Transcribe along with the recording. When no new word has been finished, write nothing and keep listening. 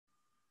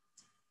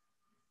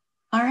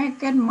right,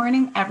 good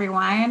morning,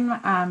 everyone.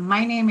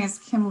 My name is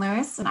Kim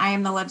Lewis, and I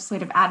am the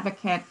legislative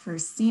advocate for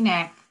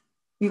CENIC.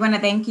 We want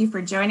to thank you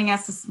for joining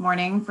us this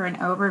morning for an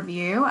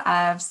overview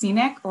of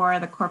CENIC,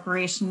 or the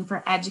Corporation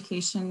for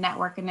Education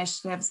Network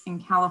Initiatives in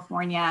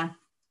California,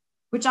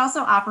 which also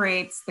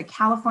operates the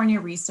California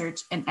Research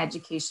and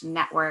Education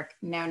Network,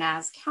 known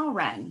as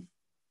CalREN.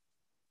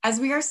 As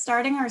we are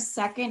starting our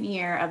second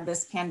year of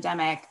this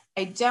pandemic,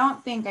 I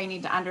don't think I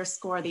need to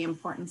underscore the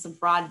importance of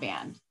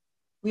broadband.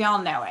 We all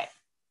know it.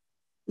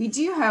 We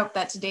do hope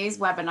that today's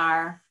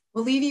webinar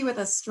will leave you with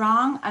a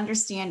strong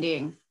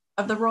understanding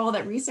of the role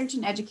that research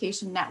and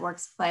education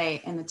networks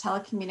play in the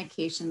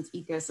telecommunications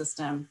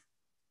ecosystem,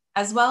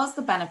 as well as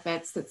the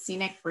benefits that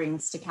CENIC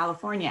brings to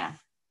California.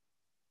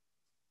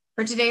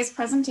 For today's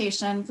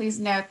presentation, please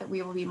note that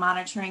we will be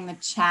monitoring the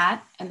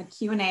chat and the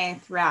Q&A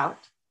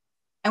throughout,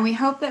 and we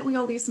hope that we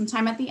will leave some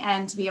time at the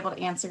end to be able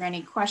to answer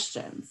any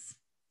questions.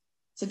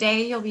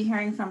 Today, you'll be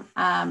hearing from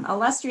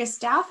illustrious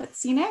staff at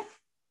CENIC,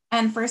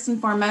 and first and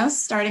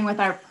foremost, starting with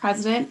our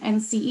president and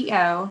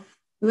CEO,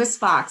 Louis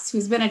Fox,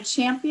 who's been a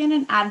champion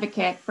and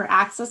advocate for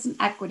access and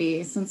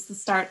equity since the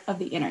start of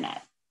the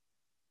internet.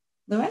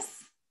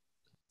 Louis?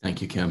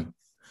 Thank you, Kim.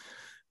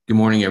 Good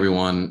morning,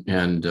 everyone,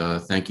 and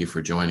thank you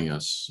for joining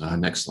us.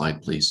 Next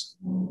slide, please.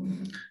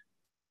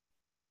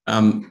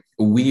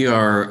 We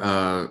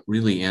are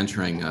really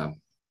entering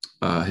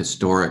a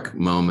historic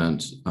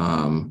moment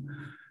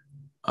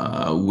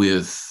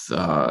with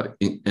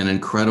an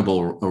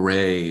incredible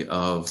array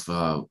of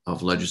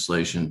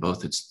legislation,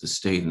 both at the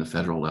state and the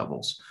federal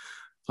levels,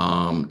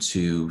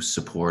 to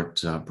support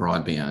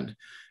broadband.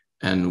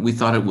 And we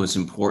thought it was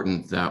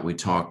important that we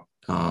talk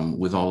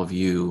with all of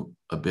you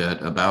a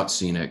bit about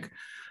CENIC,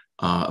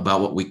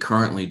 about what we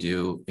currently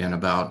do, and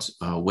about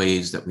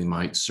ways that we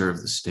might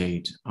serve the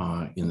state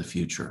in the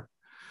future.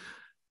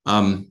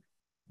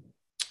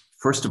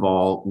 First of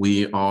all,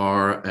 we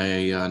are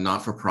a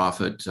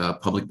not-for-profit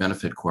public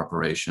benefit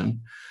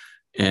corporation,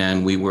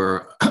 and we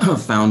were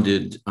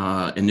founded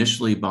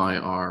initially by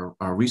our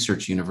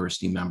research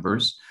university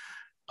members,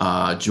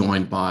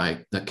 joined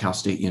by the Cal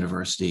State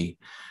University,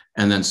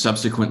 and then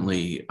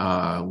subsequently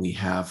we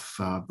have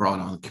brought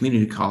on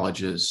community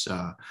colleges,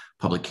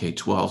 public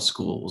K-12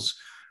 schools,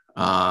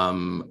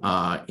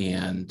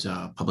 and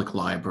public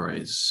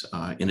libraries,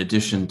 in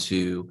addition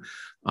to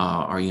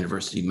our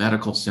university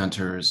medical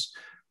centers,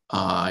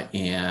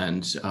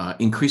 and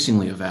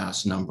increasingly a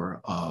vast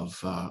number of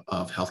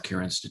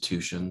healthcare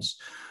institutions,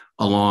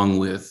 along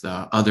with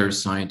other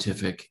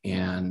scientific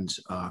and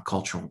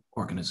cultural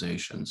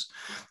organizations.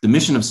 The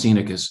mission of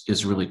CENIC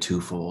is really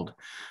twofold.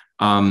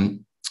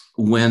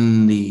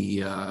 When the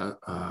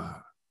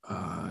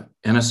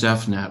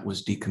NSF-Net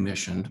was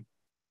decommissioned,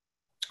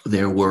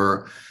 there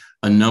were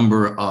a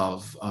number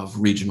of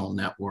regional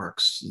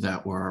networks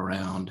that were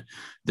around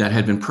that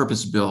had been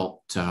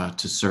purpose-built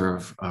to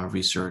serve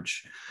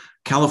research.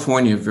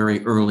 California,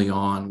 very early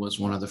on, was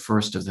one of the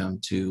first of them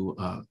to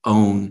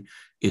own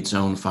its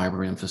own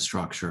fiber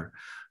infrastructure.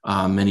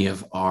 Many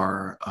of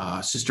our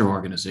sister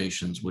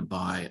organizations would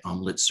buy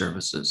lit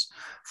services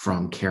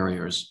from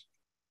carriers.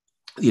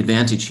 The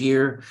advantage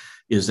here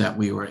is that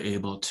we were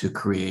able to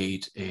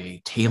create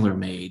a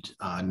tailor-made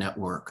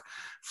network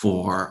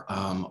for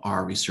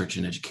our research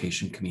and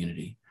education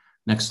community.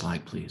 Next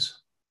slide, please.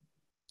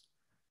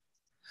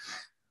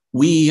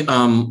 We,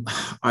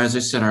 as I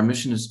said, our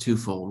mission is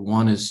twofold.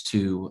 One is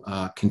to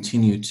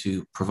continue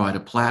to provide a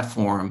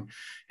platform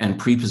and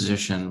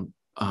pre-position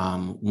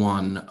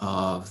one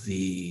of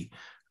the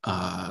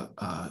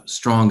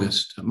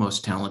strongest,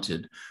 most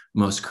talented,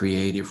 most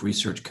creative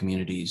research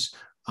communities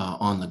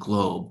on the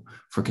globe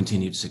for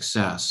continued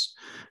success.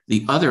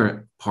 The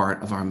other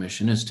part of our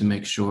mission is to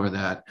make sure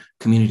that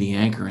community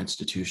anchor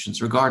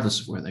institutions,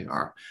 regardless of where they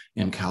are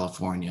in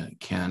California,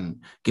 can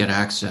get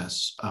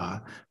access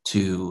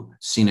to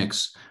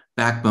CENIC's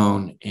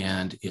backbone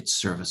and its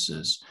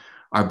services.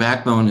 Our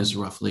backbone is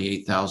roughly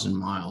 8,000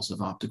 miles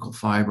of optical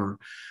fiber.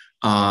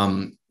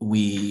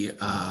 We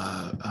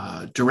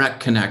direct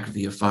connect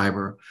via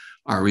fiber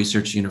our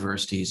research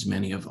universities,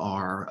 many of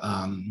our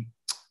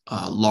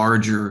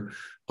larger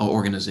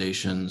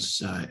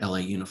organizations, LA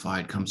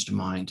Unified comes to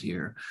mind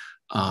here,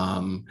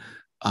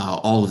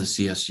 all of the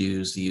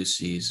CSUs, the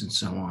UCs, and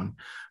so on.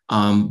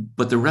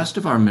 But the rest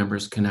of our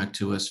members connect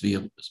to us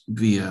via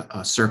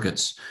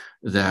circuits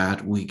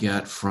that we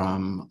get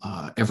from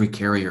every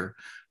carrier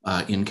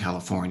in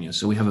California.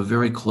 So we have a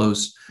very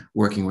close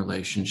working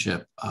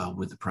relationship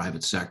with the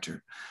private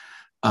sector.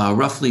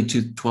 Roughly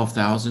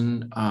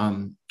 12,000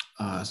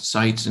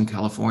 sites in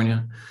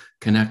California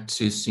connect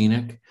to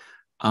CENIC.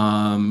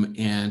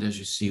 And as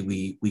you see,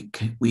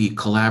 we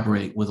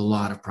collaborate with a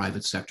lot of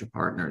private sector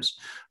partners.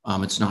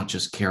 It's not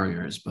just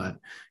carriers, but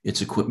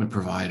it's equipment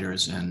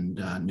providers and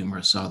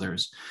numerous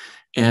others.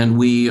 And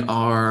we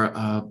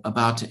are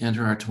about to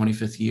enter our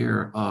 25th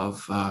year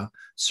of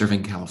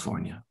serving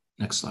California.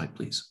 Next slide,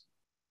 please.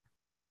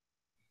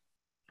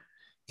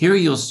 Here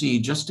you'll see,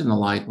 just in the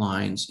light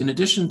lines, in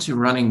addition to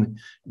running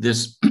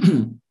this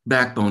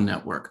backbone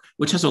network,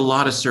 which has a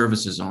lot of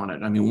services on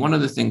it. I mean, one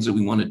of the things that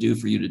we want to do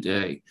for you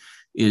today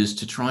is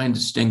to try and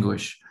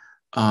distinguish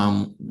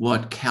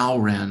what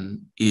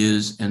CalREN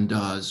is and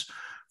does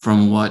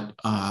from what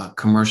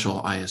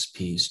commercial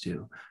ISPs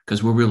do,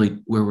 because we're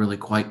really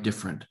quite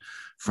different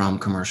from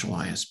commercial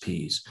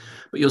ISPs.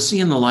 But you'll see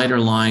in the lighter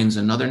lines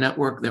another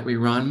network that we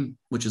run,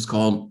 which is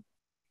called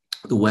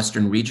the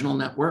Western Regional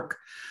Network.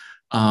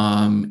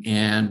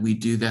 And we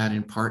do that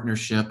in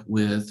partnership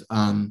with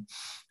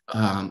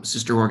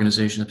sister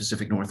organization, the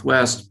Pacific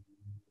Northwest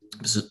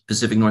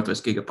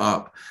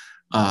Gigapop,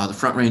 the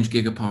Front Range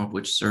Gigapop,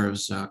 which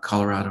serves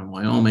Colorado and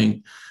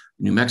Wyoming,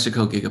 New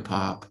Mexico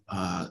Gigapop,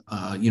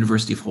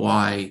 University of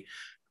Hawaii,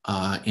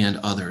 and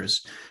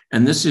others.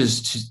 And this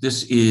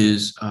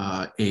is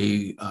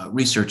a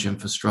research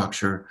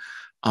infrastructure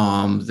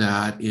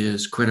that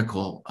is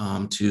critical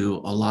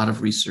to a lot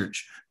of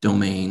research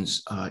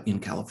domains in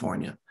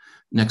California.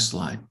 Next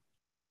slide.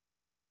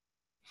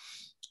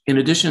 In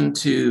addition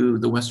to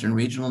the Western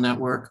Regional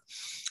Network,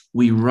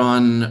 we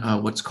run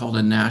what's called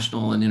a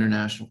national and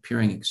international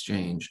peering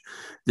exchange.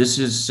 This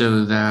is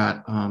so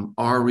that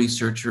our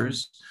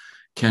researchers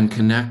can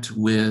connect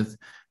with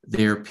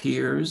their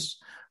peers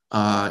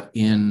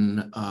in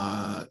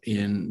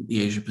the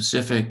Asia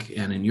Pacific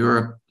and in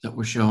Europe that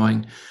we're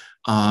showing.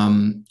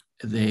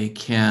 They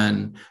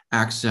can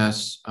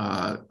access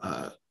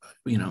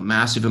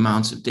massive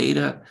amounts of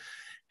data,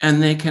 and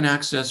they can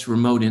access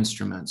remote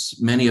instruments.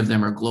 Many of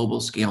them are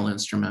global scale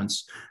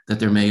instruments that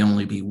there may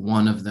only be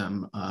one of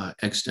them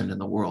extant in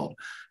the world.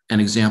 An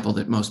example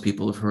that most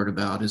people have heard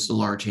about is the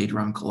Large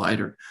Hadron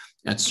Collider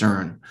at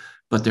CERN,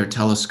 but they're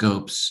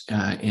telescopes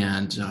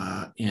and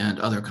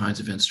other kinds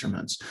of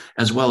instruments,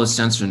 as well as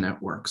sensor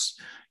networks,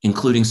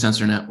 including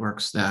sensor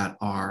networks that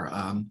are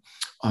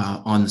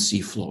on the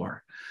seafloor.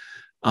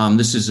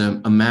 This is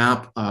a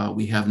map.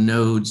 We have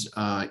nodes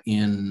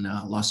in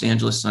Los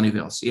Angeles,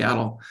 Sunnyvale,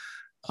 Seattle,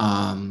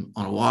 on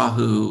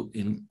Oahu,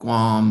 in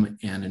Guam,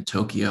 and in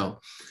Tokyo.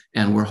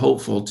 And we're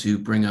hopeful to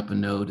bring up a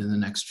node in the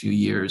next few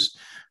years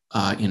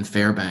in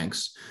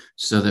Fairbanks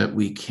so that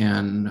we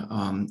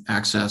can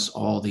access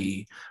all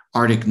the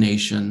Arctic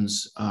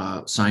nations'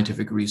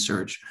 scientific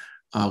research,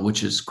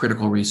 which is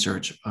critical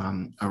research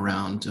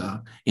around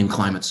in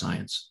climate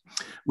science.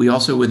 We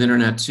also, with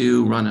Internet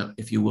 2, run,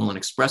 if you will, an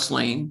express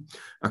lane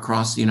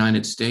across the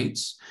United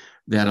States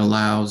that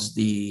allows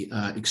the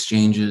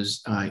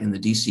exchanges in the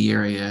DC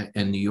area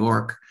and New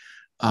York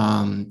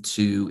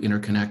to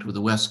interconnect with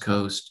the West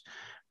Coast,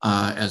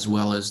 as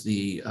well as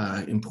the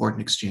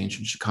important exchange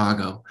in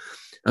Chicago.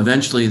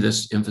 Eventually,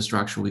 this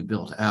infrastructure will be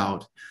built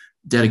out,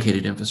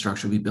 dedicated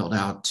infrastructure will be built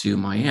out to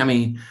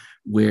Miami,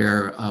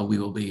 where we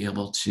will be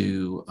able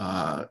to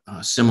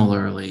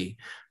similarly,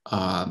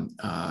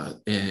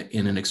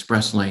 in an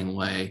express lane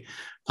way,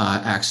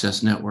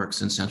 access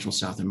networks in Central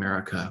South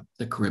America,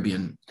 the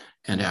Caribbean,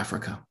 and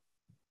Africa.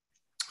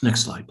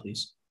 Next slide,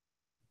 please.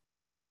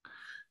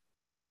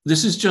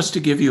 This is just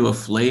to give you a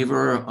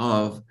flavor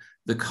of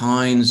the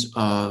kinds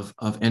of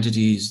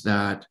entities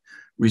that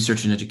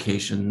research and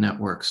education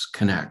networks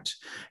connect.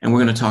 And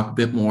we're going to talk a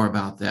bit more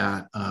about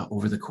that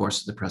over the course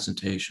of the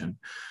presentation.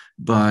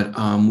 But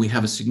we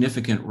have a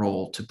significant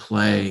role to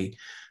play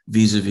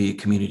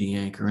vis-a-vis community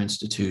anchor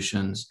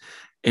institutions.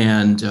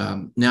 And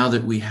now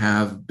that we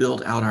have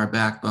built out our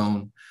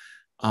backbone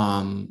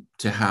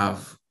to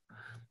have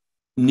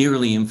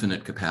nearly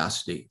infinite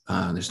capacity,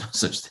 there's no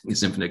such thing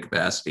as infinite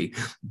capacity,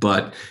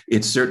 but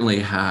it certainly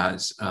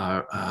has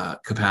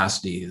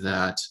capacity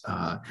that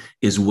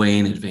is way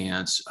in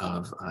advance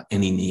of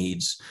any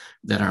needs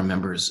that our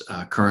members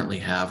currently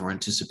have or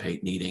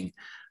anticipate needing.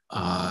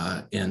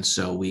 And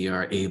so we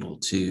are able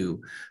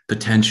to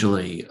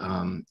potentially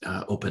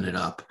open it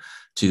up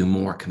to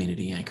more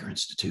community anchor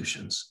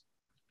institutions.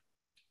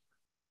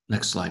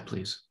 Next slide,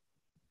 please.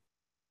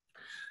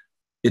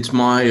 It's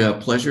my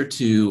pleasure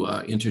to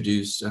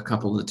introduce a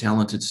couple of the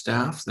talented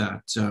staff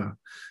that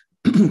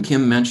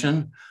Kim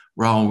mentioned.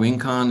 Raul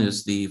Rincon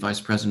is the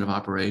Vice President of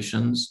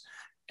Operations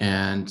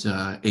and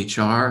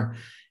HR,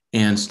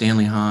 and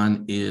Stanley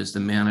Hahn is the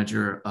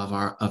Manager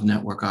of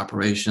Network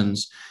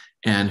Operations,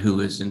 and who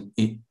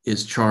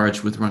is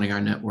charged with running our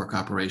Network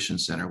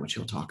Operations Center, which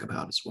he'll talk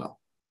about as well.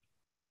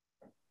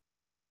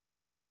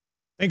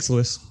 Thanks,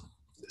 Louis.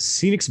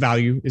 CENIC's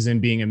value is in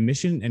being a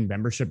mission and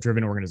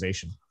membership-driven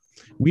organization.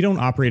 We don't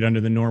operate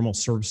under the normal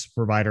service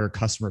provider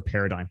customer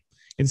paradigm.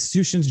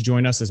 Institutions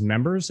join us as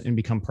members and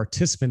become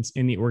participants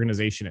in the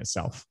organization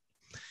itself.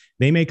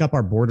 They make up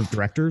our board of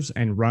directors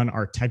and run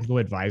our technical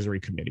advisory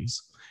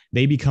committees.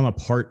 They become a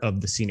part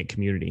of the CENIC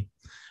community.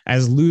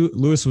 As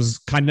Louis was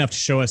kind enough to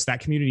show us,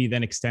 that community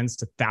then extends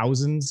to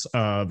thousands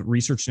of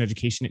research and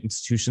education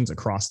institutions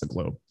across the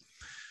globe.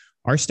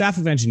 Our staff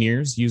of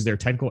engineers use their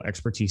technical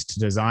expertise to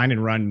design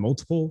and run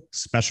multiple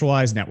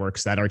specialized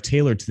networks that are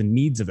tailored to the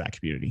needs of that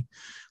community.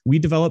 We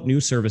develop new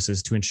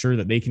services to ensure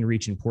that they can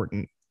reach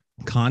important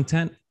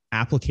content,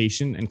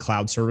 application, and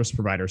cloud service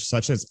providers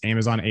such as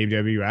Amazon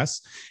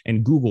AWS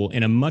and Google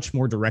in a much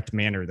more direct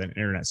manner than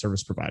internet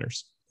service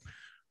providers.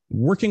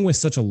 Working with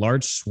such a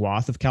large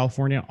swath of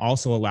California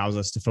also allows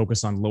us to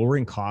focus on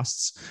lowering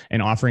costs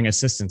and offering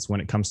assistance when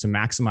it comes to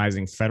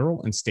maximizing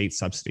federal and state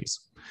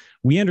subsidies.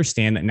 We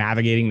understand that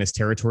navigating this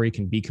territory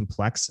can be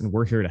complex, and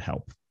we're here to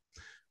help.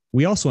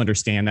 We also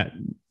understand that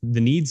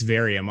the needs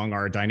vary among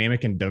our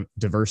dynamic and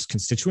diverse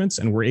constituents,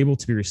 and we're able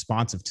to be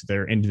responsive to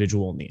their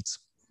individual needs.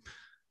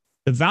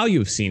 The value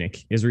of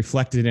CENIC is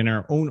reflected in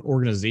our own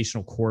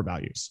organizational core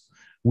values.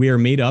 We are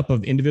made up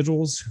of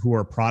individuals who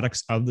are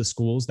products of the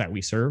schools that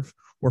we serve,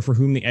 or for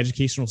whom the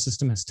educational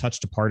system has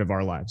touched a part of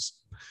our lives.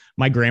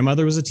 My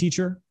grandmother was a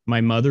teacher,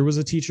 my mother was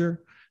a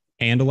teacher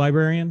and a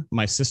librarian,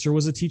 my sister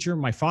was a teacher,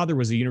 my father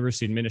was a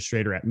university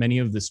administrator at many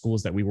of the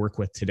schools that we work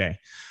with today.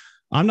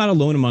 I'm not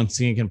alone among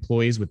CENIC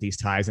employees with these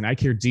ties, and I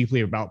care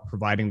deeply about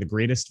providing the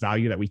greatest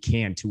value that we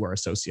can to our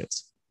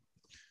associates.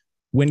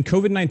 When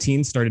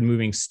COVID-19 started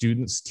moving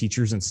students,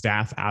 teachers, and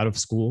staff out of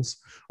schools,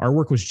 our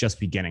work was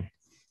just beginning.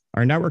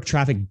 Our network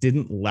traffic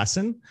didn't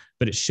lessen,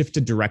 but it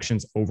shifted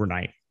directions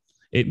overnight.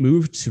 It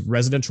moved to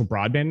residential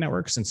broadband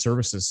networks and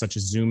services such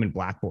as Zoom and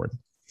Blackboard.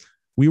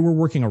 We were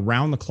working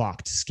around the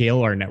clock to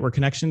scale our network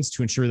connections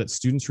to ensure that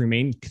students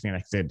remained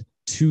connected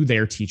to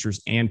their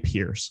teachers and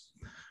peers.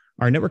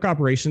 Our Network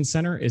Operations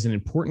Center is an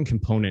important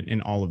component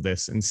in all of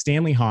this, and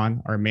Stanley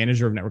Hahn, our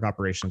Manager of Network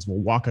Operations,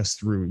 will walk us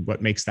through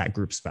what makes that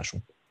group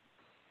special.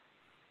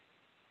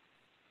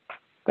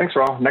 Thanks,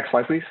 Raul. Next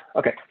slide, please.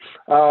 Okay.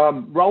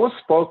 Raul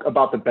spoke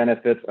about the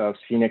benefits of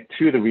CENIC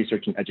to the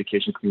research and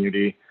education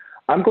community.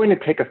 I'm going to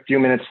take a few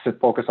minutes to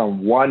focus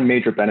on one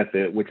major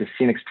benefit, which is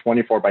CENIC's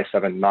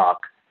 24/7 NOC,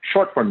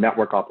 short for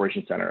Network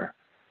Operations Center.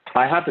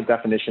 I have the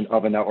definition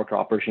of a Network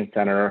Operations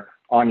Center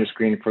on your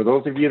screen for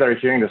those of you that are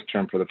hearing this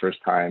term for the first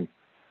time.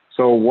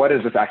 So what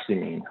does this actually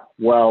mean?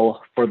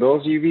 Well, for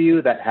those of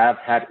you that have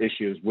had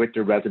issues with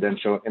your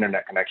residential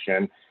internet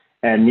connection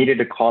and needed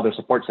to call the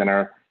support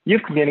center,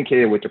 you've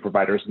communicated with your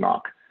provider's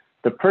NOC.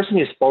 The person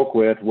you spoke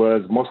with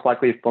was most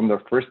likely from the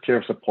first tier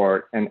of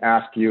support and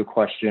asked you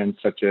questions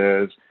such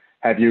as,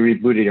 have you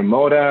rebooted your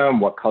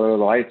modem, what color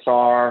the lights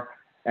are,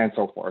 and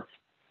so forth.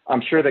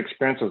 I'm sure the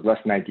experience was less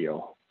than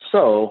ideal.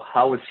 So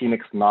how is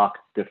CENIC's NOC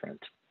different?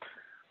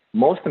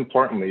 Most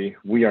importantly,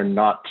 we are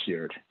not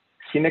tiered.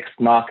 CENIC's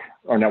NOC,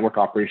 or Network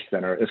Operations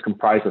Center, is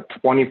comprised of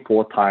 20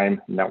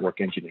 full-time network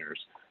engineers.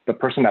 The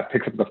person that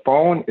picks up the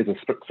phone is the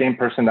same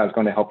person that's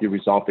going to help you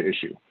resolve the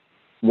issue.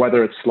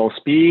 Whether it's slow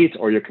speeds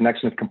or your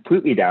connection is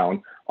completely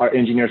down, our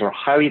engineers are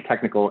highly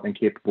technical and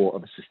capable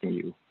of assisting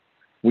you.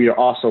 We are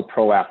also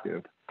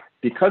proactive.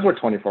 Because we're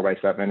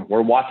 24/7,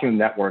 we're watching the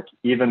network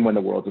even when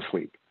the world's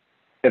asleep.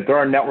 If there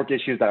are network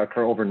issues that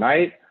occur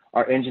overnight,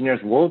 our engineers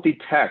will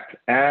detect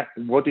and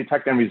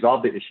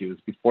resolve the issues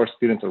before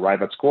students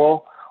arrive at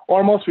school,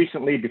 or most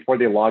recently, before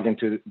they log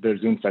into their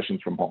Zoom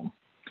sessions from home.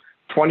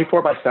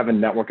 24/7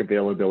 network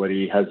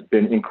availability has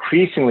been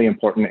increasingly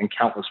important in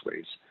countless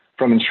ways,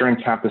 from ensuring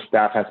campus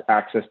staff has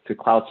access to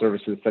cloud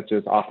services such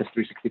as Office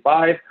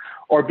 365,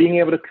 or being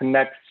able to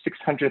connect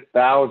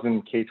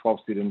 600,000 K-12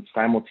 students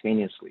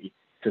simultaneously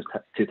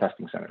to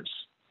testing centers.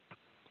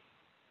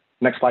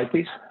 Next slide,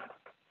 please.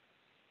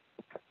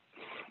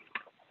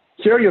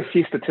 Here you'll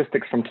see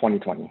statistics from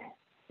 2020,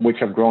 which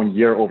have grown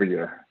year over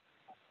year.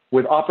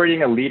 With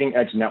operating a leading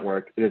edge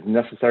network, it is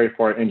necessary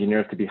for our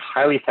engineers to be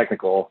highly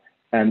technical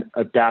and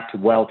adapt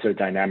well to a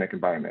dynamic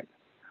environment.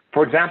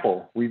 For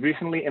example, we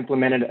recently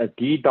implemented a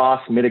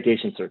DDoS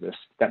mitigation service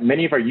that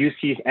many of our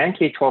UCs and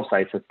K-12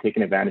 sites have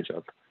taken advantage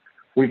of.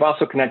 We've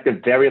also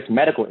connected various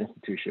medical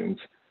institutions,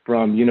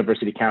 from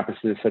university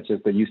campuses such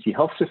as the UC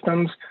Health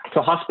Systems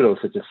to hospitals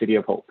such as City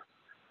of Hope.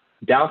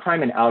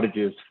 Downtime and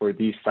outages for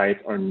these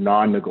sites are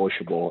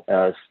non-negotiable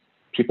as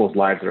people's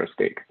lives are at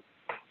stake.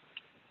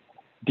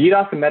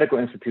 DDoS and medical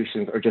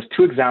institutions are just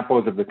two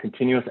examples of the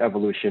continuous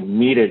evolution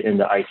needed in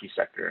the IT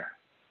sector.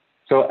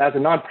 So as a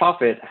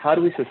nonprofit, how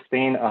do we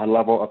sustain a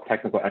level of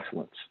technical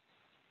excellence?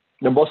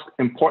 The most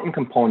important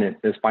component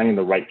is finding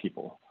the right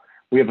people.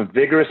 We have a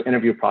vigorous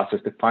interview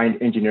process to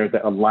find engineers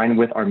that align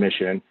with our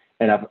mission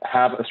and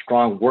have a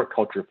strong work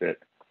culture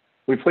fit.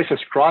 We place a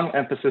strong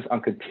emphasis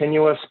on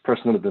continuous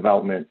personal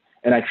development,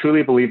 and I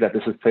truly believe that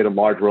this has played a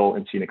large role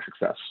in CENIC's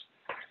success.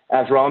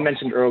 As Raul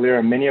mentioned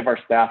earlier, many of our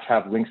staff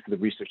have links to the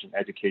research and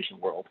education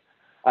world.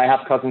 I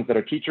have cousins that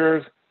are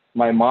teachers,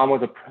 my mom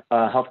was a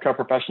healthcare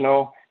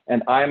professional,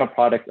 and I am a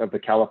product of the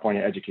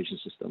California education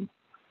system.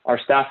 Our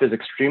staff is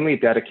extremely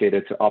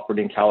dedicated to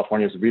operating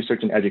California's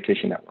research and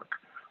education network.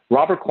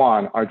 Robert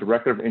Kwan, our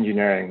Director of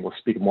Engineering, will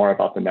speak more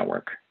about the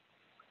network.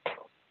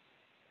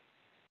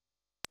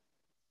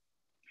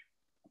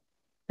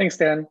 Thanks,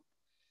 Dan.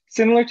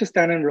 Similar to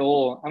Stan and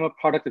Raul, I'm a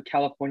product of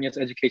California's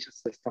education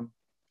system.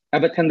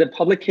 I've attended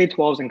public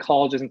K-12s and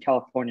colleges in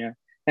California,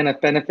 and I've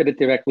benefited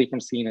directly from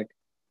CENIC.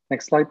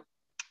 Next slide.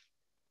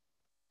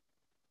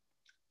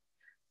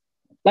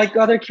 Like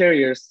other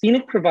carriers,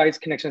 CENIC provides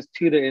connections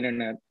to the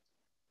internet.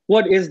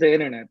 What is the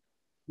internet?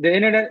 The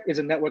internet is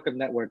a network of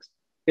networks.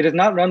 It is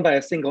not run by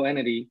a single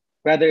entity.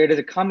 Rather, it is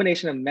a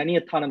combination of many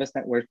autonomous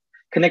networks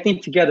connecting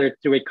together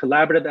through a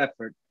collaborative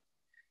effort.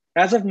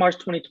 As of March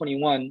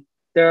 2021,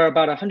 there are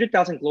about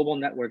 100,000 global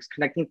networks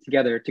connecting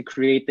together to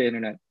create the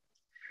internet.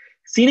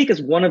 CENIC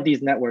is one of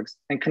these networks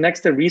and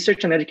connects the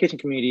research and education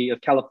community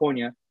of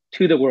California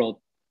to the world.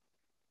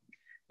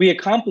 We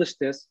accomplish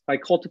this by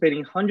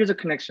cultivating hundreds of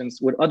connections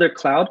with other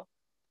cloud,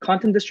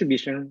 content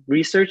distribution,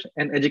 research,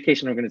 and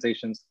education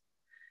organizations.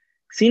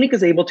 CENIC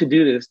is able to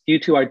do this due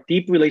to our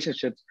deep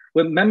relationships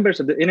with members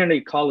of the internet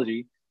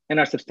ecology and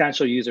our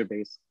substantial user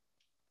base.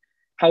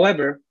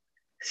 However,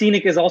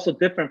 CENIC is also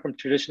different from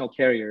traditional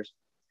carriers.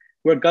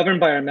 We're governed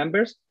by our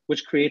members,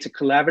 which creates a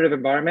collaborative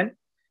environment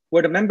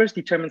where the members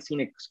determine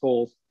CENIC's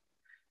goals.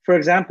 For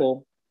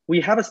example,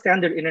 we have a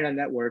standard internet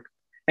network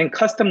and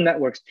custom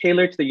networks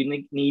tailored to the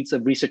unique needs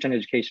of research and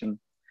education.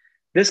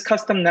 This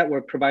custom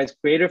network provides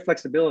greater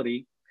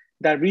flexibility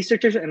that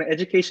researchers and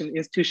education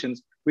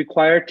institutions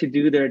require to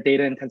do their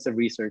data-intensive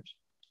research.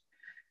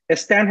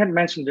 As Stan had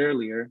mentioned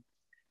earlier,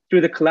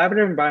 through the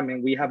collaborative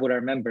environment we have with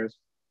our members,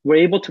 we're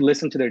able to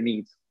listen to their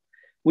needs.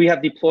 We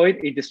have deployed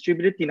a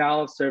distributed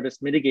denial of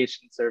service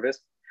mitigation service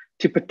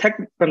to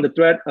protect from the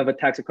threat of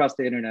attacks across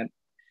the internet,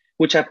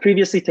 which have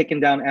previously taken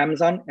down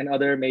Amazon and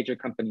other major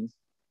companies.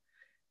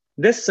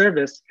 This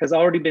service has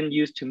already been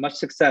used to much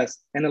success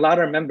and allowed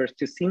our members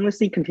to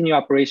seamlessly continue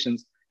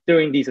operations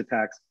during these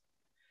attacks.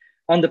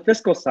 On the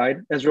fiscal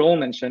side, as Raul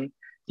mentioned,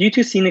 due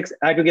to CENIC's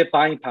aggregate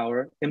buying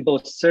power in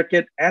both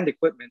circuit and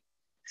equipment,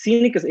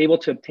 CENIC is able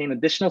to obtain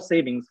additional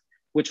savings,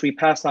 which we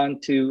pass on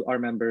to our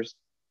members.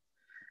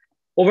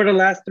 Over the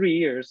last 3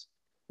 years,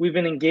 we've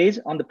been engaged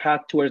on the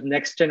path towards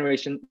next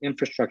generation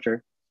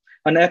infrastructure,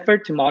 an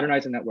effort to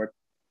modernize the network.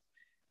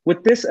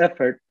 With this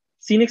effort,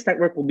 CENIC's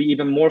network will be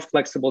even more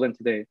flexible than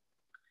today.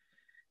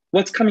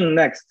 What's coming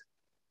next?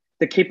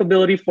 The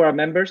capability for our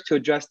members to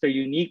address their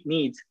unique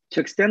needs to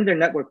extend their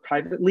network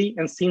privately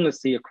and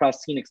seamlessly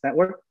across CENIC's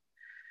network.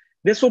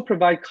 This will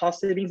provide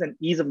cost savings and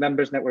ease of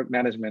members' network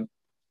management,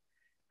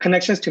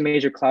 connections to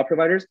major cloud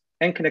providers,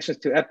 and connections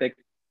to Epic,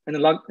 an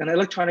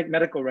electronic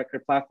medical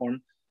record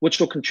platform, which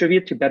will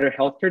contribute to better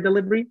healthcare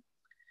delivery,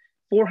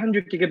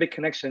 400 gigabit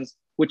connections,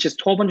 which is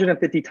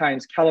 1,250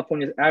 times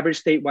California's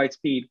average statewide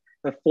speed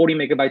of 40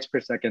 megabytes per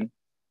second.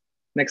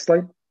 Next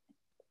slide.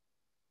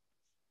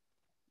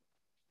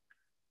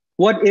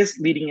 What is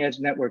leading edge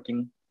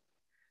networking?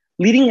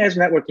 Leading edge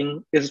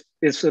networking is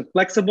a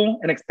flexible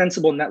and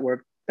extensible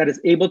network that is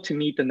able to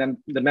meet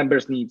the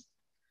members' needs.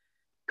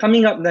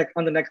 Coming up next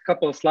on the next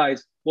couple of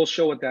slides, we'll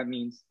show what that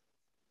means.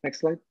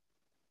 Next slide.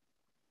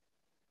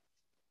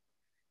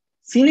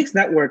 CENIC's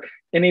network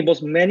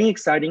enables many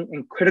exciting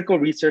and critical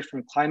research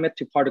from climate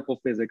to particle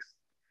physics.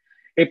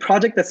 A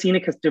project that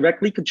CENIC has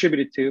directly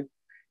contributed to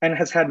and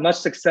has had much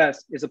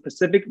success is a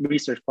Pacific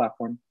Research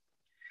Platform.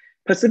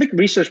 Pacific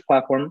Research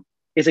Platform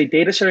is a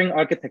data sharing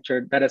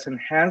architecture that has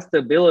enhanced the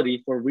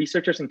ability for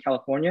researchers in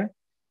California,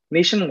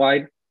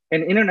 nationwide,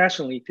 and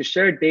internationally to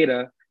share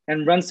data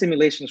and run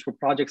simulations for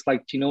projects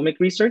like genomic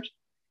research,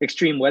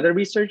 extreme weather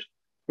research,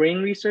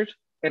 brain research,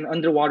 and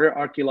underwater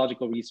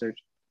archaeological research.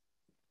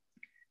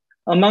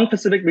 Among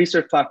Pacific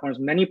Research Platform's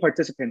many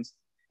participants,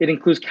 it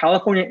includes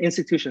California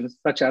institutions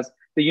such as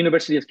the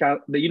Universities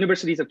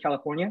of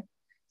California,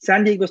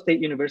 San Diego State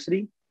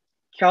University,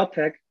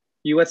 Caltech,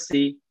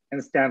 USC,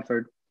 and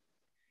Stanford.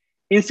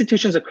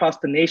 Institutions across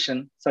the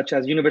nation, such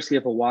as University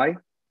of Hawaii,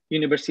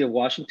 University of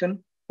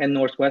Washington, and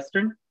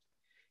Northwestern.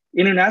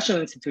 International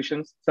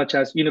institutions, such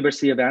as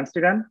University of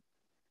Amsterdam.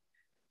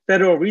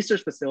 Federal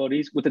research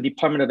facilities with the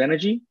Department of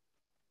Energy,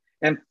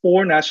 and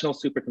 4 national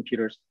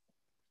supercomputers.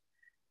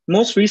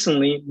 Most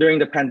recently, during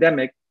the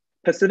pandemic,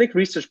 Pacific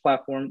Research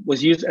Platform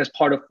was used as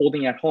part of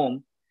Folding at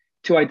Home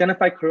to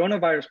identify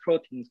coronavirus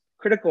proteins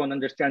critical in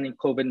understanding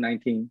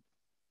COVID-19.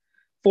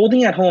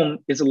 Folding at Home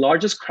is the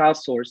largest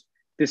crowdsourced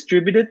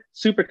distributed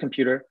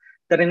supercomputer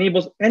that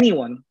enables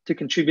anyone to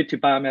contribute to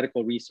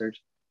biomedical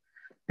research.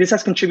 This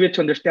has contributed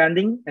to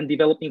understanding and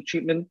developing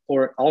treatment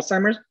for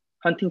Alzheimer's,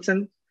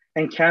 Huntington's,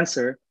 and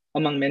cancer,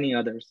 among many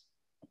others.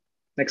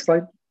 Next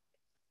slide.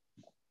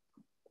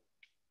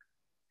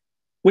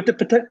 With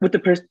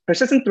the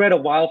persistent threat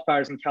of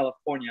wildfires in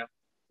California,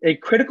 a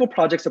critical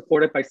project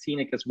supported by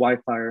CENIC is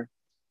Wi-Fi.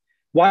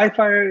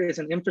 Wi-Fi is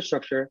an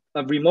infrastructure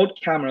of remote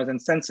cameras and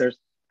sensors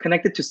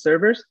connected to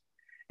servers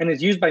and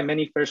is used by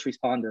many first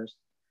responders,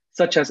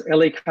 such as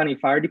LA County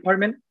Fire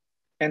Department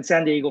and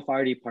San Diego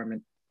Fire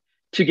Department,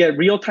 to get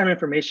real-time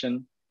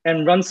information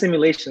and run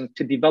simulations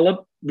to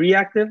develop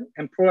reactive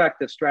and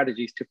proactive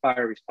strategies to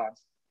fire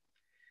response.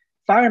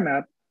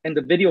 FireMap and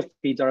the video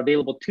feeds are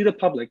available to the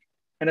public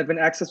and have been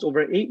accessed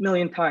over 8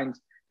 million times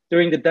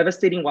during the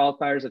devastating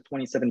wildfires of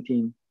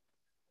 2017.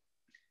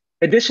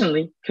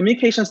 Additionally,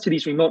 communications to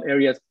these remote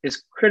areas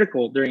is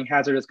critical during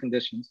hazardous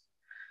conditions.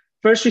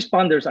 First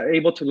responders are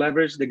able to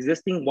leverage the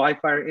existing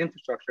Wi-Fi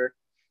infrastructure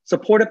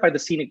supported by the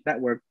CENIC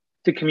network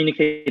to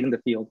communicate in the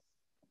field.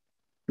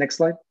 Next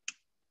slide.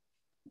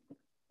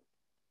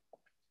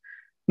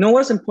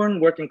 NOAA's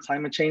important work in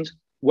climate change,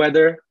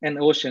 weather, and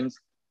oceans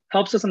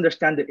helps us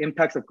understand the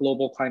impacts of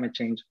global climate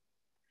change.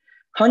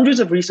 Hundreds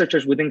of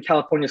researchers within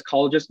California's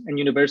colleges and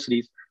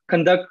universities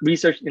conduct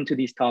research into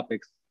these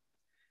topics.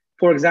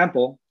 For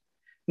example,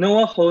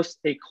 NOAA hosts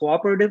a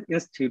cooperative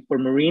institute for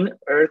marine,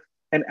 earth,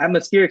 and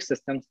atmospheric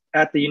systems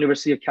at the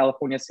University of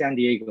California, San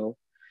Diego,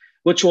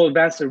 which will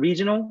advance the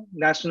regional,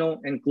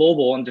 national, and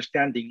global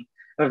understanding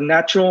of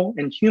natural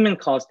and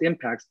human-caused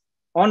impacts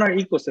on our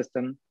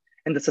ecosystem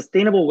and the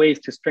sustainable ways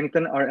to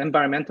strengthen our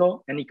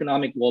environmental and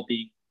economic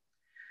well-being.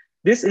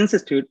 This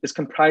institute is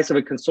comprised of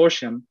a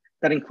consortium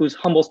that includes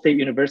Humboldt State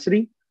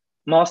University,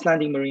 Moss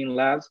Landing Marine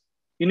Labs,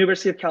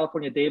 University of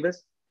California,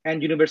 Davis,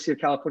 and University of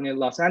California,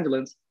 Los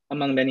Angeles,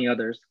 among many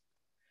others.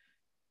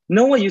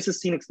 NOAA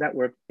uses CENIC's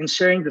network in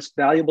sharing this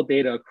valuable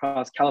data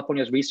across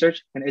California's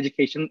research and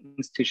education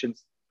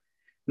institutions,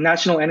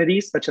 national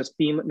entities such as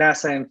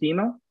NASA and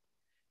FEMA,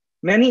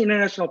 many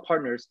international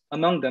partners,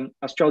 among them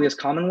Australia's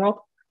Commonwealth,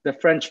 the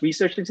French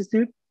Research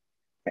Institute,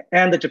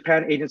 and the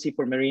Japan Agency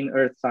for Marine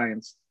Earth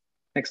Science.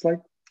 Next slide.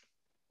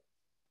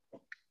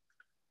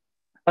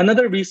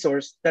 Another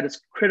resource that is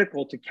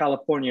critical to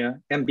California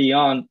and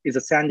beyond is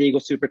the San Diego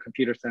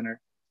Supercomputer Center.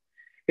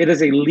 It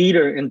is a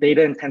leader in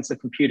data-intensive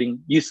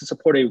computing used to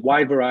support a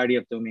wide variety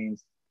of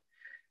domains.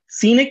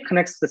 CENIC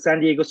connects the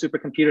San Diego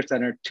Supercomputer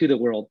Center to the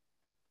world.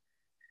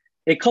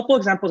 A couple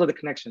examples of the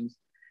connections: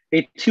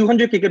 a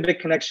 200 gigabit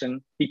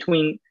connection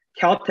between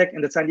Caltech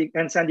and the San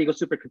Diego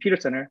Supercomputer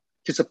Center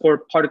to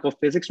support particle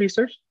physics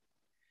research.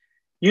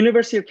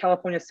 University of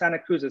California, Santa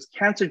Cruz's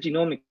Cancer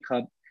Genomic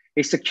Hub,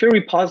 a secure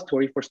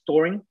repository for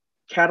storing,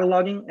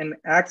 cataloging, and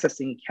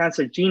accessing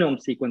cancer genome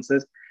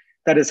sequences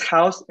that is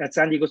housed at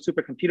San Diego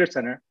Supercomputer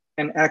Center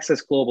and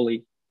accessed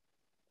globally.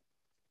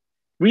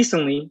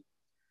 Recently,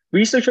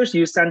 researchers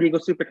used San Diego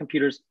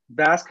Supercomputer's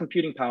vast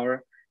computing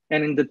power,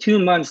 and in the 2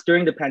 months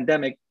during the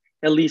pandemic,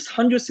 at least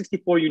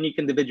 164 unique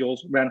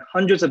individuals ran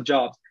hundreds of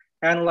jobs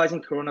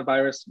analyzing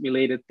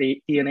coronavirus-related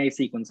DNA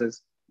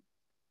sequences.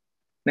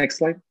 Next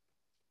slide.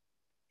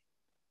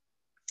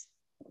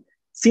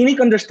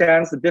 CENIC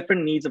understands the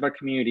different needs of our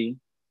community,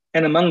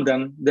 and among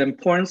them, the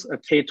importance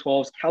of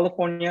K-12's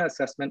California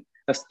assessment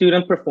of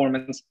student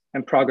performance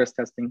and progress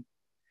testing.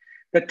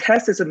 The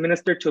test is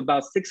administered to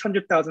about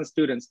 600,000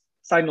 students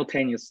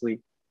simultaneously.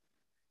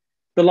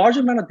 The large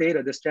amount of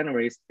data this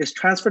generates is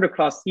transferred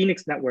across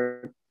CENIC's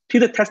network to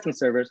the testing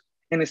servers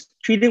and is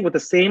treated with the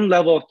same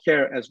level of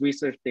care as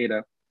research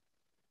data.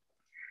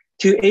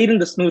 To aid in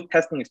the smooth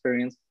testing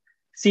experience,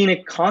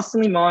 CENIC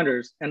constantly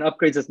monitors and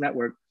upgrades its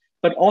network,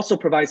 but also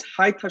provides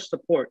high-touch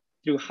support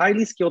through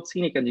highly skilled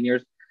CENIC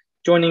engineers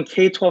joining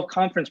K-12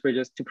 conference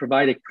bridges to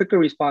provide a quicker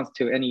response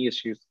to any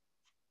issues.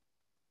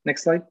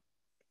 Next slide.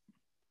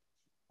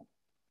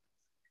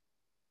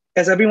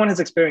 As everyone has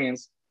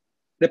experienced,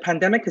 the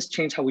pandemic has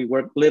changed how we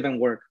live and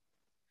work.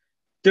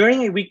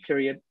 During a week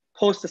period,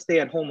 post the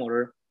stay-at-home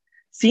order,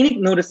 CENIC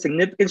noticed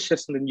significant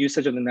shifts in the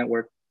usage of the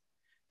network.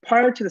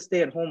 Prior to the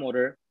stay-at-home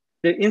order,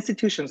 the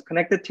institutions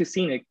connected to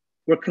CENIC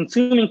were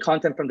consuming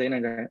content from the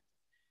internet.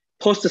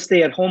 Post the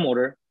stay-at-home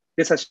order,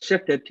 this has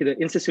shifted to the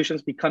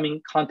institutions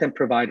becoming content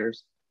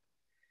providers.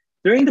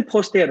 During the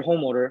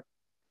post-stay-at-home order,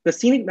 the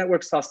CENIC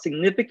network saw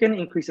significant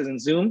increases in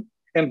Zoom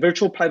and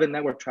virtual private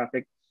network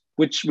traffic,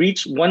 which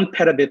reached 1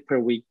 petabit per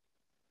week.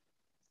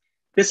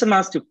 This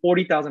amounts to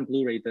 40,000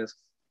 Blu-ray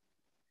discs.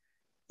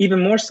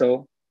 Even more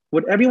so,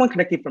 with everyone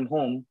connecting from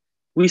home,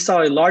 we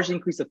saw a large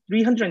increase of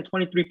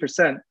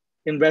 323%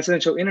 in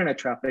residential internet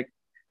traffic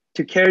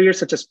to carriers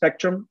such as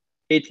Spectrum,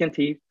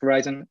 AT&T,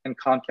 Verizon, and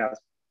Comcast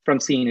from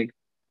CENIC.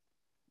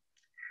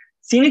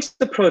 CENIC's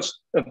approach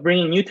of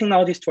bringing new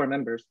technologies to our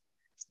members,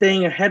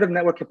 staying ahead of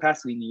network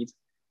capacity needs,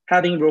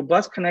 having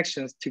robust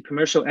connections to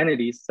commercial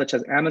entities such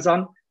as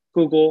Amazon,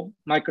 Google,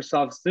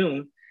 Microsoft,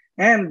 Zoom,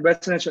 and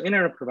residential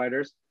internet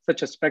providers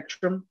such as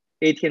Spectrum,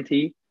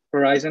 AT&T,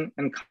 Verizon,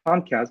 and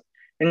Comcast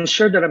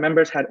ensured that our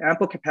members had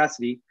ample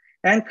capacity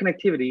and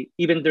connectivity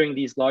even during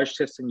these large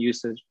shifts in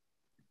usage.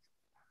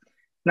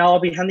 Now I'll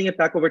be handing it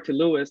back over to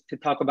Louis to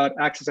talk about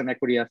access and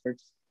equity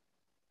efforts.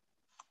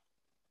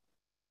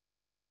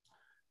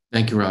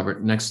 Thank you,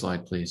 Robert. Next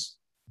slide, please.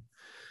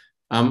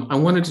 I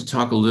wanted to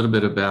talk a little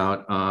bit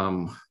about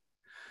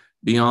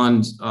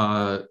beyond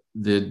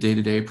the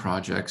day-to-day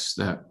projects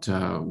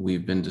that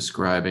we've been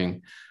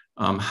describing,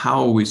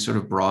 how are we sort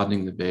of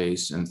broadening the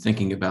base and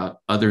thinking about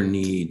other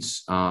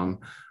needs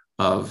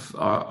of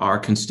our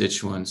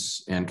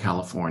constituents and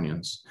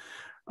Californians.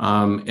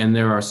 And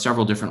there are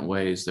several different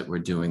ways that we're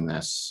doing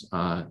this.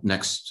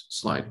 Next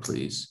slide,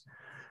 please.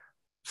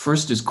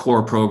 First is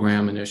core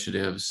program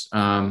initiatives.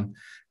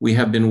 We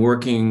have been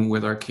working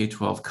with our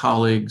K-12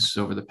 colleagues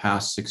over the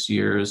past 6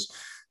 years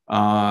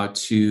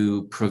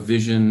to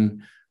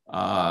provision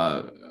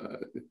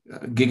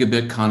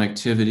gigabit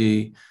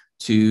connectivity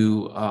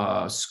to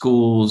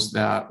schools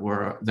that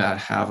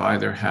have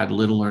either had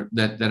little or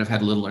that have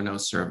had little or no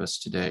service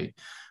to date.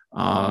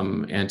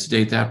 And to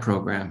date, that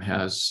program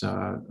has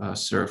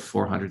served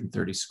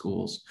 430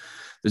 schools.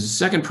 There's a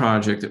second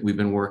project that we've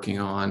been working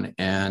on,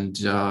 and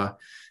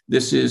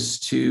this is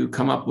to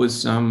come up with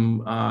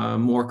some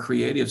more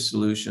creative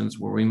solutions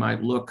where we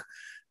might look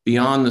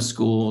beyond the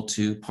school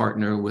to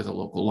partner with a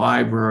local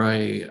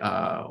library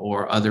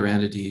or other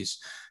entities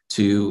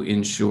to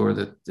ensure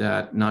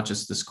that not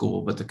just the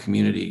school, but the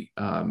community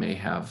may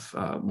have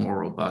more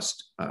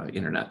robust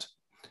internet.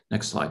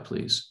 Next slide,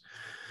 please.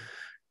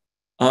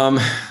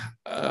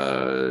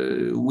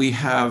 We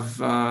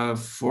have,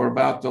 for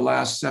about the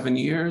last 7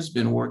 years,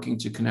 been working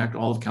to connect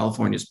all of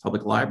California's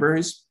public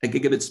libraries at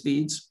gigabit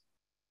speeds.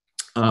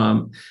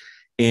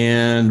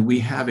 And we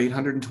have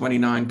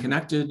 829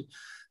 connected.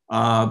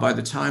 By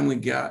the time we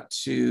get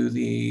to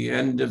the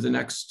end of the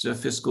next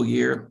fiscal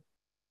year,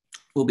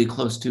 we'll be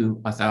close to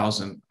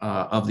 1,000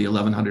 of the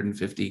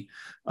 1,150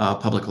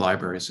 public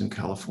libraries in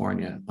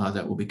California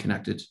that will be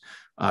connected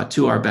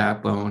to our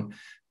backbone.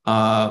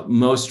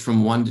 Most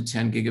from 1 to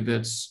 10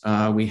 gigabits.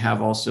 We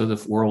have also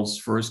the world's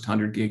first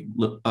 100 gig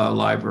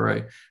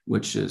library,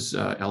 which is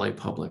LA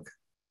Public.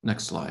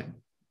 Next slide.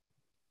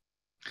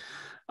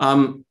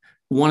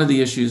 One of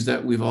the issues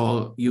that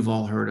you've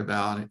all heard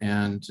about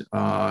and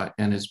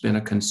has been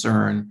a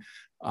concern,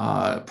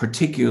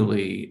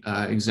 particularly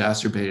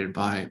exacerbated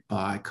by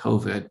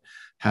COVID,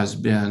 has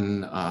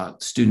been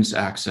students'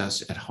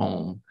 access at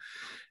home.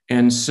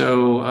 And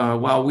so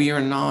while we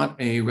are not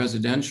a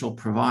residential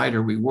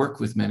provider, we work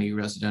with many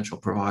residential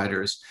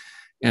providers.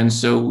 And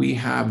so we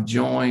have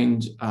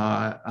joined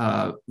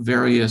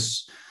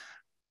various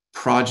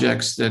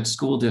projects that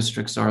school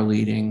districts are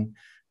leading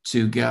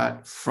to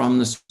get from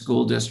the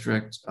school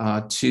district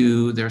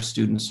to their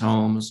students'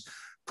 homes,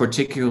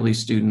 particularly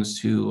students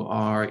who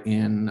are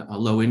in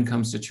low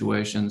income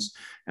situations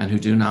and who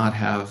do not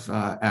have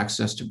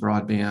access to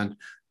broadband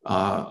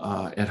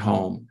at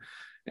home.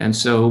 And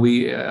so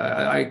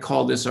I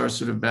call this our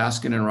sort of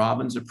Baskin and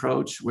Robbins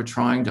approach. We're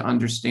trying to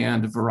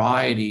understand a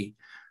variety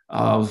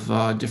of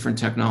different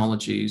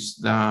technologies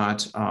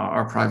that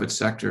our private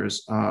sector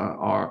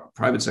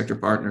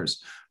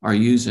partners are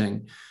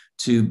using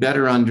to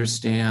better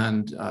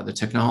understand the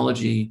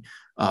technology,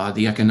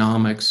 the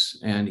economics,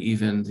 and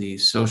even the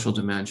social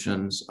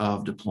dimensions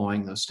of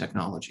deploying those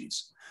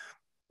technologies.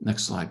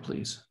 Next slide,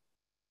 please.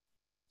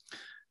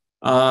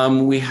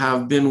 We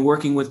have been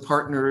working with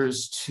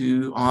partners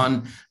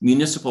on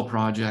municipal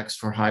projects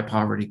for high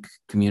poverty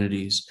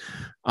communities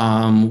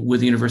with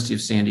the University of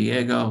San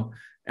Diego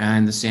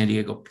and the San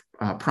Diego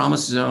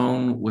Promise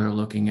Zone. We're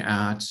looking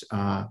at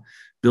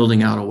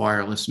building out a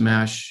wireless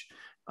mesh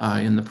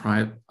in the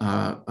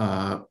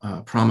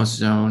Promise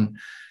Zone,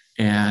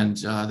 and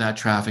that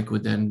traffic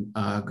would then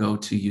go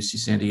to UC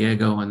San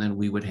Diego, and then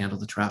we would handle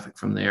the traffic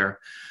from there.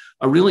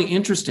 A really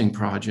interesting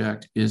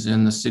project is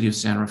in the city of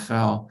San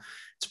Rafael.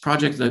 It's a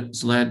project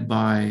that's led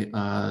by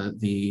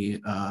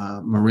the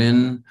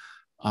Marin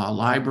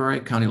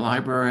County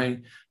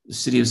Library, the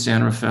city of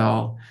San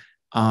Rafael,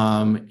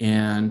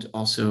 and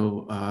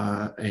also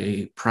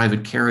a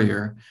private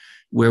carrier,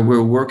 where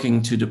we're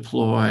working to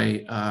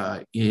deploy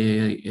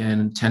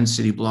in 10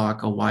 city block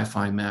a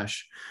Wi-Fi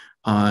mesh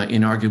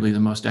in arguably the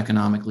most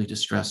economically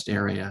distressed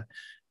area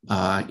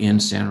in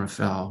San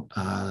Rafael,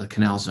 the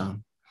Canal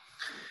Zone.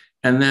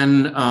 And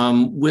then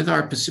with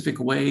our Pacific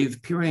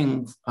Wave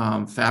peering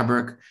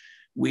fabric,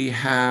 we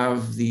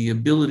have the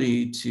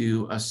ability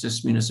to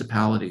assist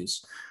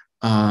municipalities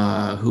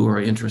who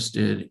are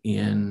interested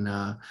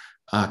in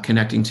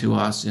connecting to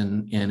us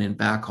and in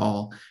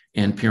backhaul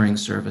and peering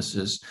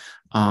services.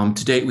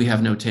 To date, we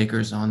have no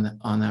takers on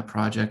that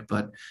project,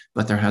 but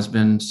there has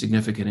been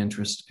significant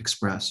interest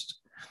expressed.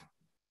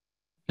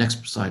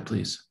 Next slide,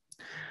 please.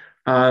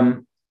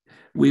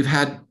 We've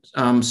had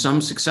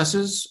some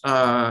successes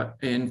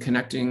in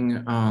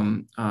connecting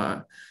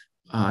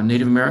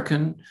Native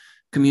American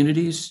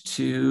communities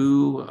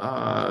to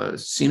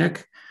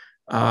CENIC.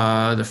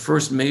 The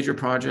first major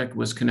project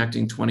was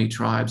connecting 20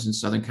 tribes in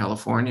Southern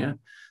California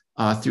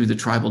through the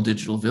Tribal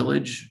Digital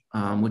Village,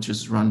 which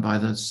is run by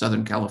the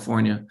Southern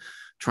California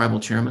Tribal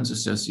Chairmen's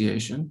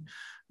Association,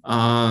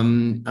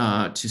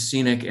 to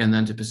CENIC and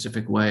then to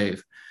Pacific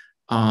Wave.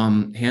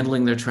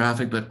 Handling their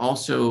traffic, but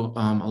also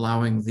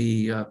allowing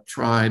the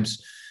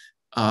tribes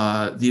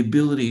the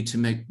ability to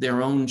make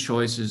their own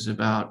choices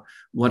about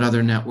what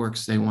other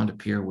networks they want to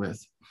peer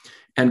with.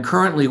 And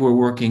currently we're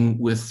working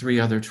with 3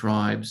 other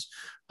tribes.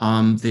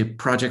 The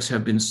projects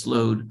have been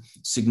slowed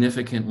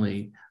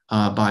significantly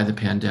by the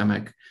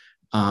pandemic,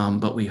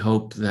 but we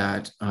hope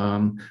that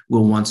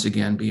we'll once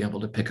again be able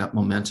to pick up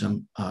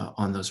momentum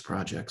on those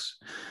projects.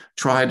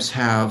 Tribes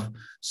have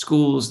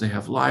schools, they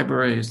have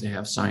libraries, they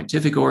have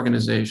scientific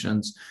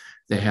organizations,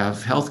 they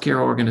have healthcare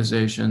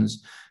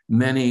organizations,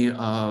 many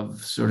of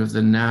sort of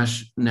the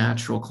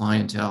natural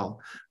clientele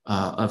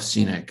of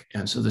CENIC.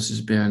 And so this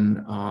has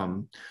been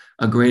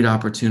a great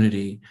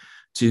opportunity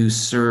to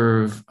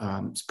serve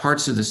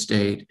parts of the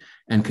state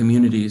and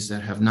communities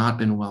that have not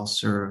been well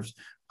served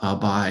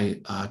by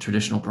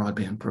traditional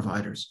broadband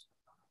providers.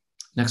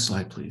 Next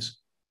slide, please.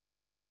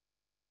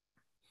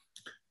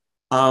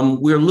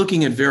 We're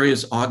looking at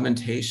various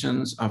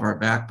augmentations of our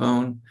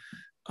backbone.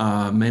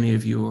 Many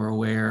of you are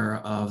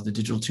aware of the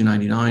Digital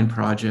 299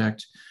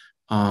 project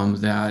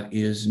that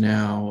is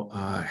now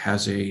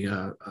has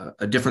a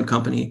different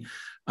company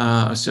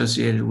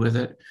associated with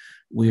it.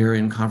 We're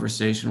in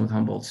conversation with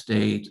Humboldt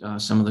State,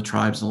 some of the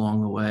tribes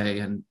along the way,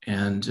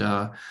 and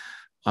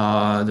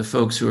the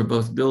folks who are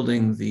both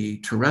building the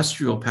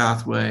terrestrial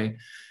pathway,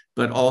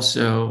 but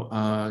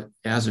also,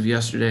 as of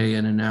yesterday,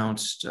 and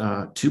announced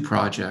 2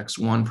 projects.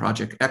 One,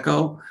 Project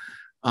Echo,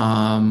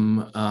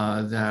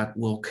 that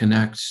will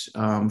connect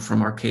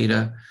from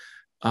Arcata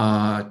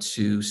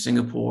to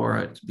Singapore.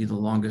 It'll be the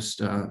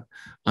longest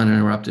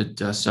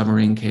uninterrupted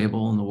submarine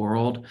cable in the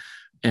world.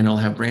 And it'll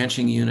have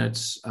branching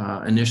units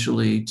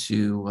initially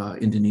to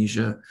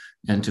Indonesia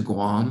and to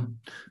Guam.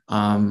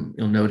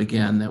 You'll note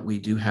again that we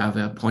do have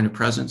a point of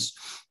presence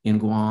in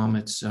Guam.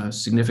 It's a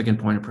significant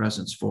point of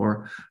presence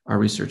for our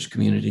research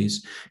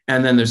communities.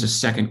 And then there's a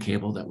second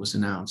cable that was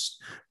announced.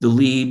 The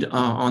lead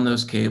on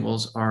those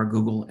cables are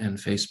Google and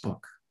Facebook.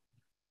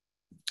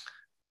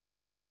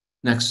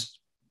 Next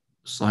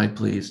slide,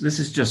 please. This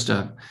is just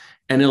an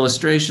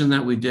illustration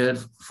that we did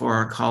for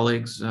our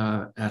colleagues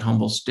at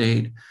Humboldt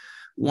State.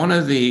 One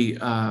of the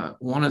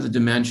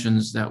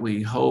dimensions that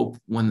we hope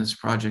when this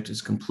project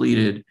is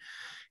completed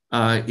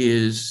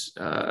is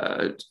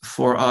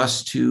for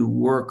us to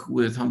work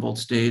with Humboldt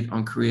State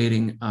on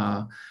creating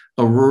a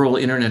rural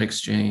internet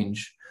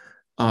exchange.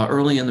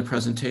 Early in the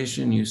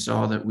presentation, you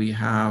saw that we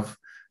have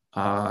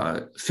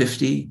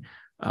 50,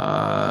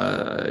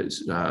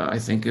 I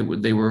think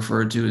they were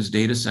referred to as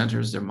data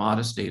centers. They're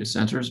modest data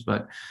centers,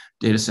 but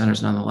data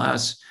centers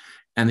nonetheless.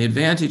 And the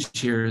advantage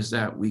here is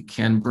that we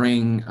can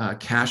bring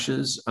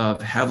caches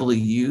of heavily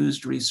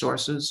used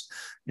resources,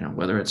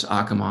 whether it's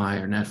Akamai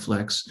or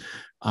Netflix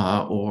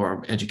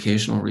or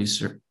educational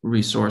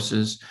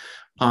resources.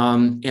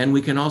 And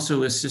we can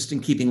also assist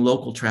in keeping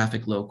local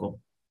traffic local,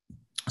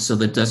 so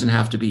that it doesn't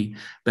have to be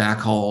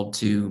backhauled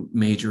to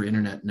major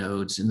internet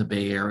nodes in the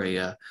Bay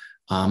Area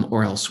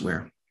or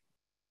elsewhere.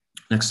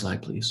 Next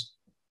slide, please.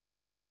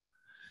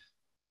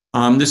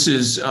 This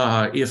is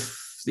if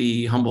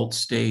the Humboldt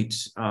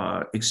State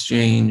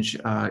exchange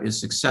is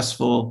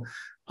successful,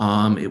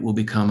 it will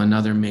become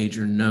another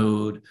major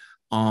node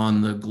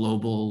on the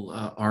global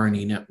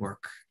R&E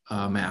network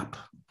map.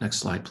 Next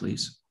slide,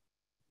 please.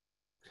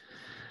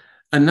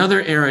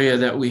 Another area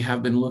that we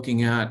have been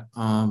looking at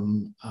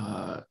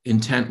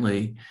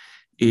intently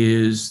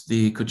is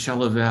the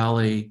Coachella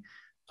Valley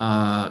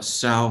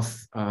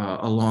south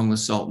along the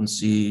Salton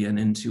Sea and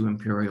into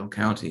Imperial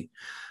County.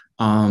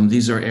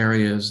 These are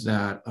areas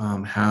that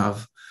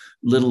have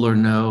little or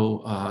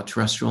no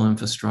terrestrial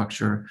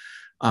infrastructure.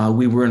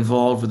 We were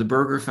involved with the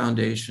Berger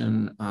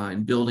Foundation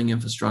in building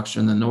infrastructure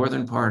in the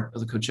northern part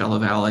of the Coachella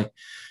Valley.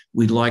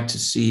 We'd like to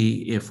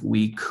see if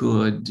we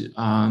could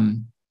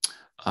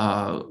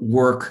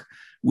work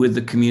with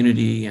the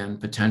community and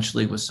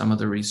potentially with some of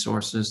the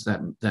resources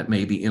that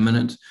may be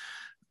imminent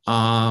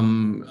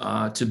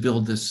to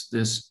build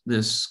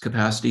this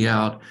capacity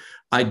out.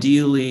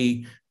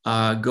 Ideally,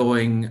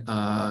 going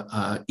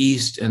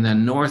east and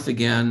then north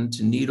again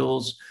to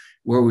Needles,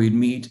 where we'd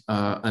meet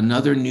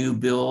another new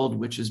build,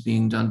 which is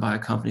being done by a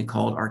company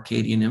called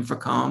Arcadian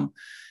Infracom.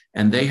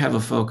 And they have a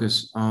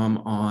focus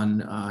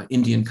on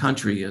Indian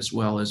country as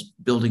well as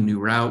building new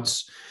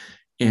routes.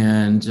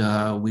 And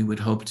we would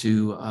hope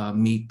to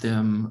meet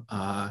them,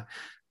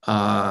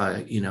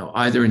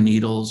 either in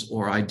Needles,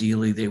 or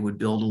ideally they would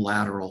build a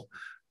lateral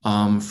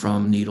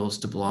from Needles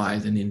to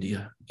Blythe in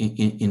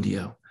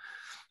India.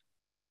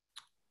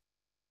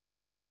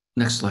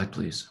 Next slide,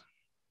 please.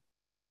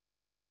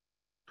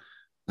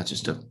 That's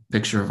just a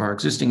picture of our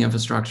existing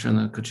infrastructure in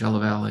the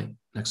Coachella Valley.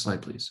 Next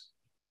slide, please.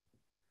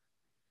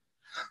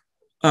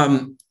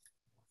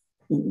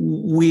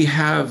 We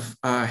have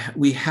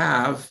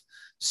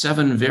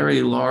 7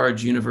 very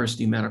large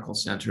university medical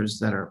centers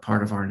that are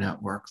part of our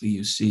network, the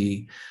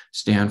UC,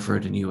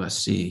 Stanford, and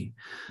USC.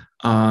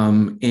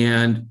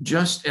 And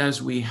just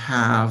as we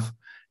have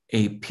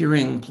a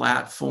peering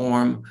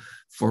platform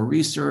for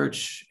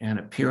research and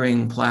a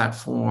peering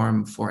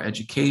platform for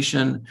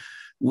education,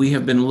 we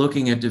have been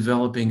looking at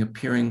developing a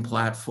peering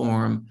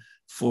platform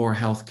for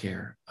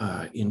healthcare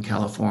in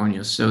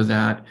California, so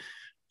that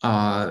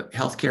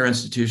healthcare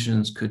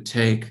institutions could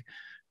take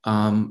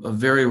a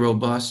very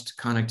robust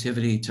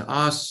connectivity to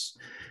us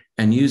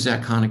and use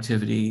that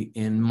connectivity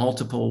in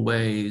multiple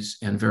ways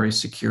and very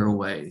secure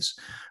ways.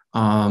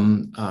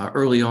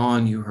 Early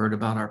on, you heard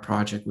about our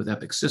project with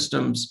Epic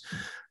Systems.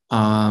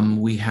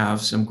 We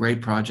have some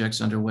great projects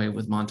underway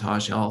with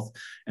Montage Health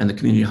and the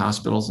community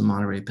hospitals in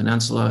Monterey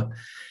Peninsula.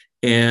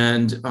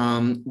 And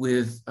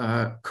with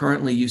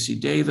currently UC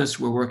Davis,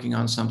 we're working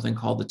on something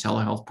called the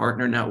Telehealth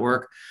Partner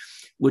Network,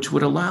 which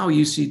would allow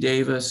UC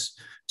Davis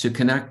to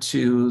connect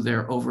to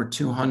their over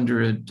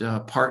 200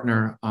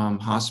 partner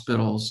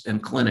hospitals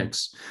and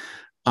clinics,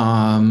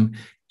 and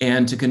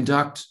to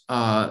conduct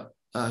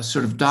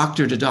sort of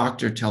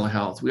doctor-to-doctor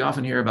telehealth. We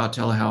often hear about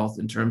telehealth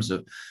in terms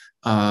of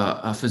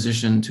a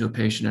physician to a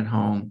patient at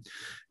home,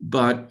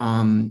 but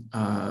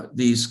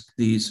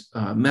these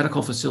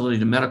medical facility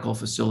to medical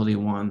facility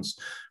ones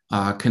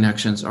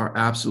connections are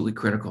absolutely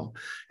critical.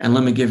 And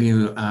let me give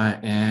you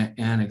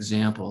an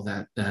example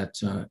that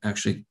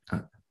actually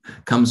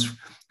comes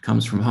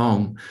from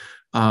home.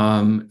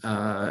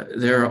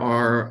 There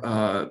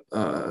are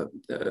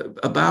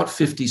about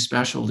 50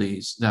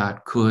 specialties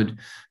that could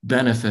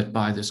benefit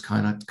by this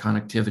kind of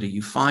connectivity.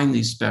 You find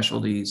these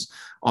specialties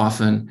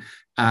often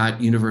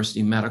at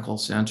university medical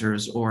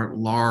centers or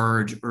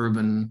large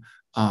urban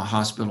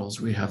hospitals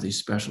where you have these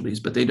specialties,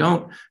 but they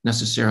don't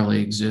necessarily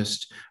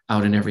exist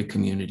out in every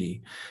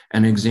community.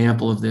 An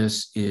example of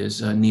this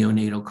is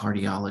neonatal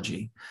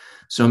cardiology.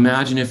 So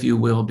imagine, if you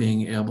will,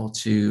 being able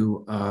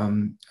to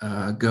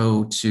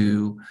go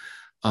to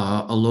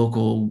a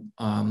local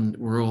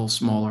rural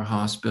smaller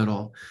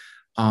hospital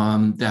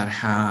that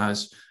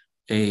has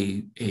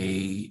a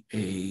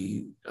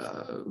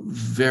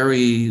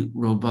very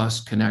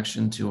robust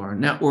connection to our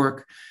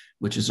network,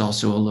 which is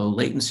also a low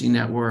latency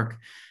network,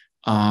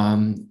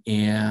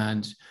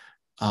 and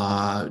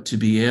to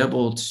be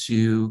able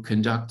to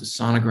conduct a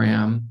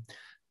sonogram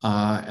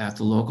at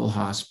the local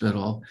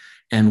hospital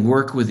and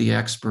work with the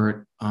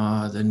expert,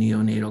 the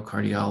neonatal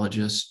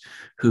cardiologist,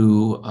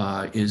 who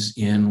is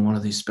in one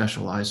of these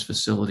specialized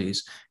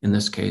facilities, in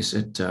this case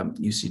at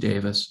UC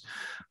Davis.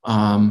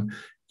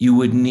 You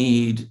would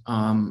need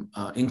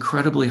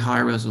incredibly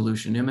high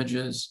resolution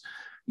images.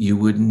 You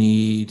would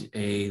need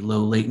a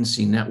low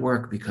latency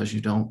network because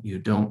you're going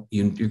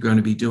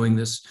to be doing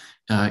this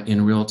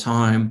in real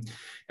time.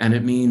 And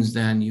it means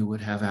then you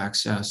would have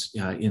access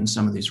in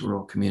some of these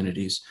rural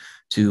communities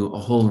to a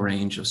whole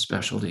range of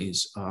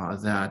specialties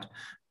that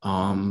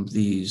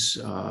these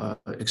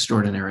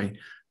extraordinary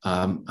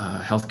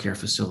healthcare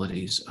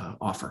facilities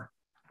offer.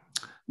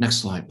 Next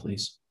slide,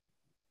 please.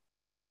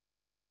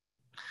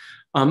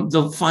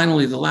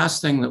 Finally, the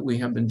last thing that we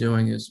have been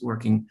doing is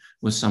working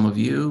with some of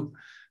you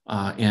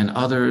and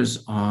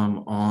others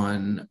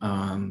on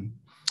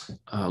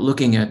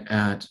looking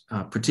at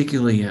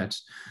particularly at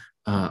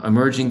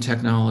emerging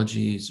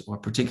technologies or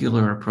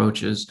particular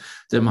approaches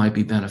that might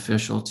be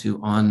beneficial to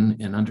and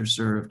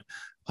underserved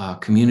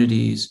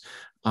communities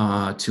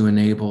to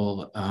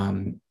enable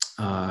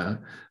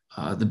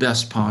the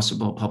best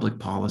possible public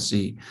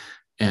policy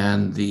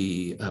and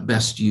the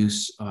best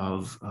use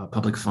of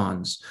public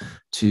funds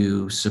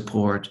to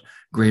support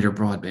greater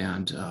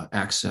broadband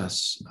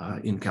access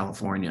in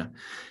California.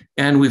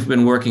 And we've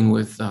been working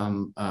with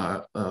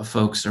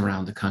folks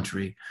around the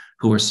country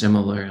who are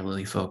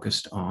similarly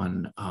focused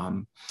on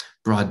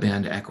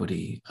broadband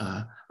equity,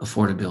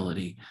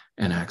 affordability,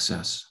 and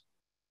access.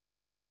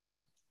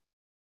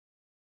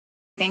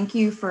 Thank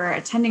you for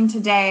attending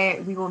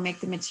today. We will make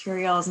the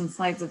materials and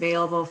slides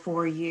available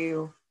for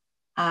you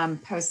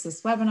post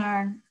this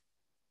webinar.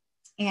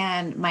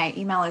 And my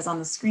email is on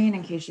the screen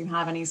in case you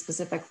have any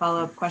specific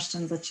follow-up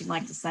questions that you'd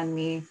like to send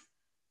me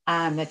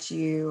that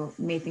you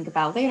may think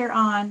about later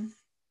on.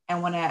 I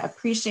want to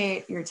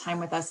appreciate your time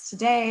with us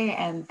today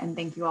and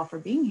thank you all for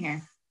being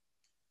here.